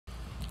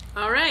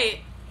All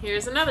right,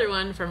 here's another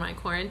one for my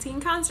quarantine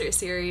concert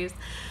series.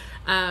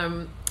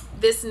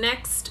 This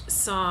next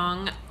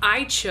song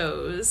I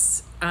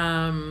chose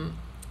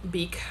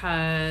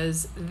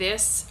because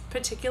this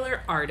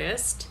particular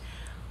artist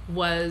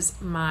was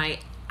my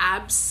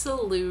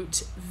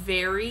absolute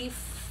very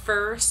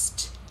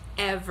first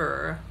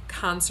ever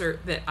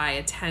concert that I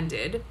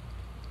attended.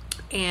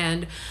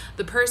 And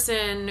the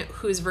person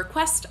whose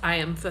request I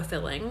am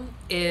fulfilling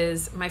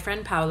is my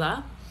friend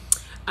Paula.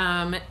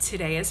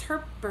 Today is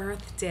her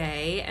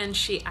birthday, and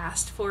she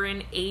asked for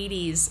an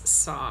 80s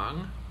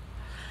song.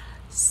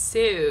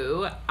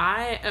 So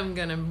I am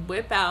gonna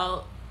whip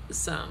out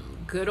some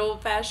good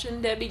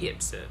old-fashioned Debbie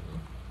Gibson.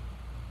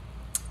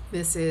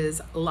 This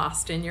is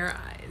Lost in Your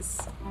Eyes.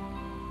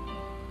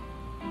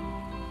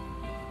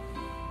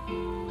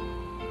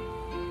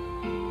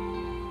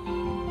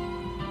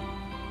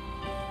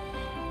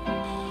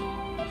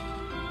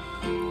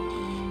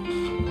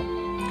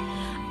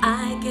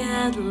 I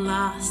get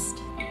lost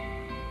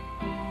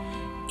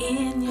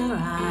in your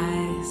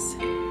eyes,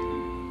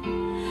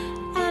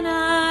 and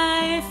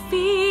I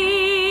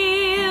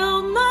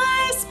feel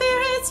my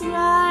spirits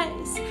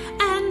rise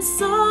and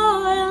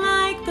soar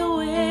like the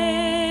wind.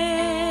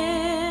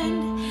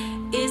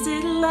 Is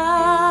it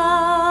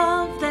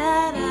love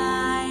that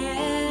I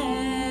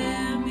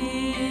am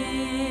in?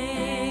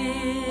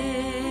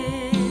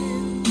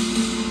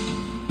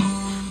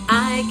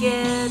 I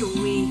get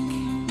weak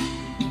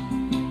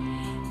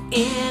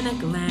in a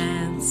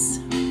glance.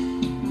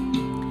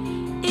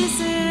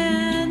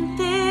 Isn't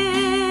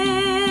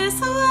this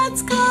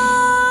what's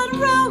called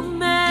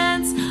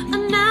romance?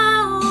 And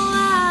now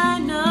I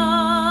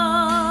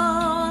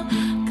know,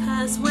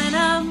 'cause when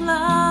I'm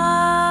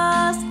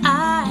lost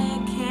I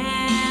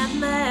can't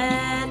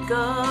let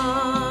go.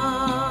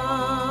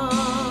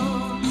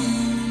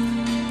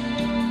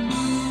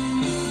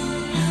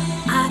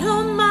 I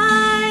don't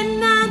mind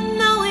not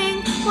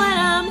knowing what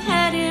I'm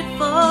headed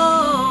for.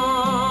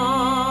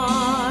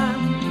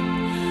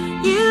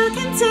 You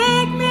can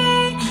take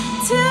me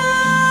to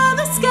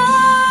the skies.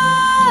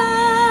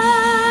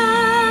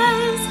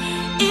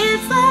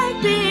 It's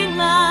like being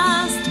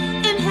lost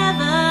in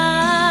heaven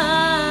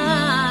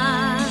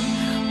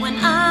when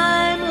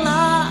I'm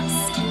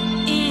lost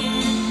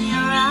in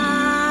your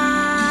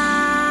eyes.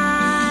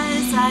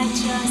 I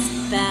just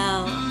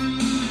fell,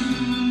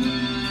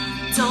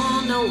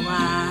 don't know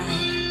why.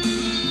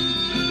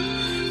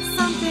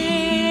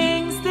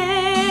 Something's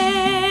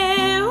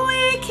there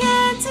we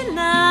can't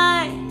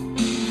deny.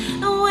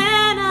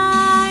 When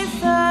I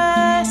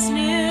first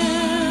knew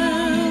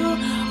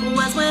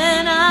was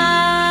when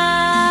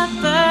I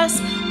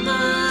first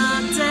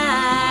looked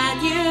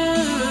at you.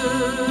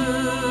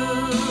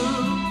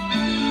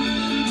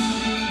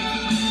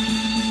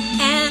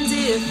 And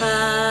if I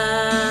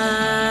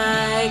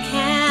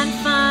can't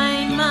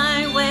find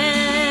my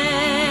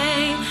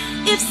way,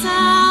 if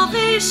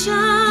salvation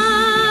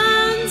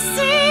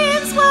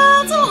seems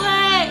worlds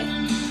away,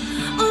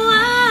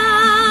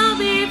 I'll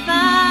be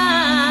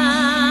found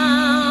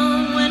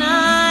when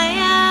I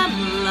am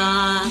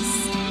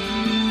lost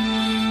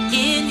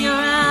in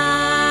your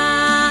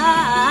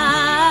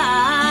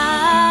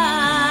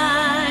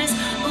eyes.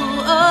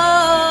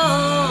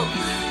 Oh,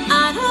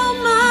 I don't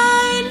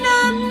mind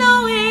not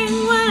knowing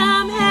what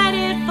I'm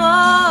headed for.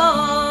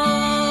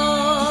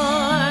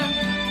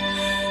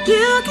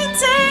 You can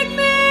take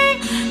me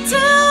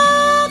to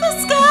the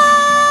skies.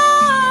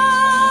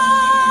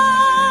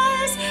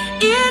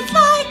 It's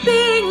like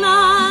being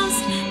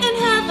lost in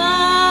heaven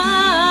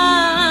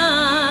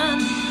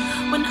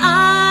when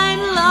I'm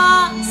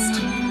lost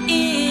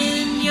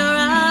in your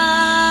eyes.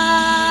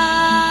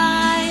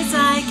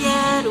 I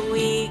get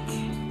weak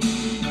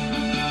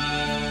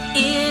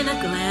in a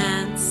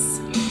glance.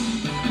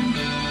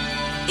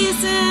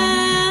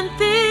 Isn't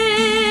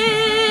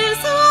this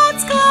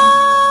what's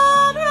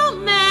called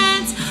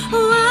romance?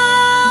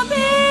 I'll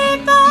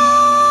be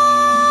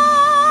found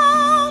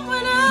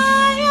when I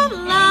am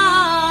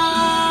lost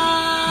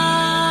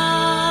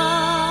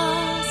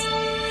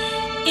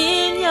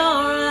in your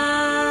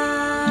eyes.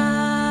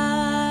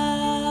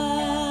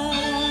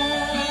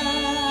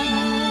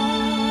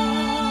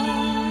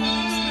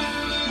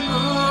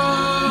 Oh.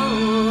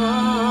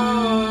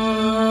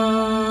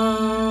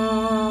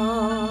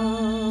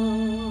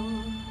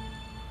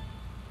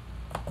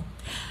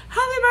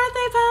 Happy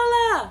birthday,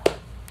 Paula!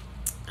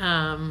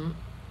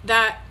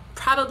 That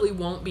probably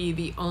won't be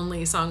the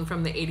only song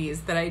from the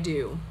 80s that I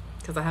do,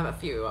 because I have a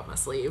few up my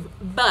sleeve,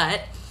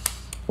 but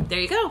there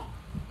you go.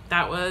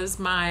 That was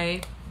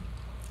my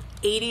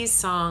 80s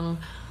song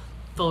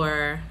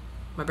for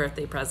my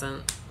birthday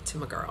present to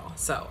my girl.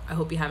 So I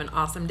hope you have an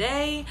awesome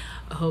day.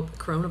 I hope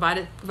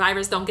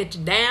coronavirus don't get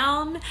you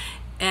down,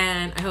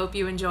 and I hope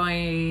you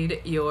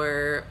enjoyed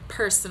your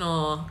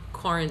personal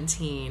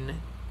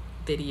quarantine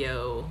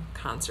video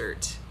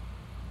concert.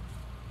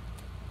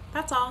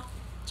 That's all.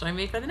 Join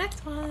me for the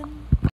next one.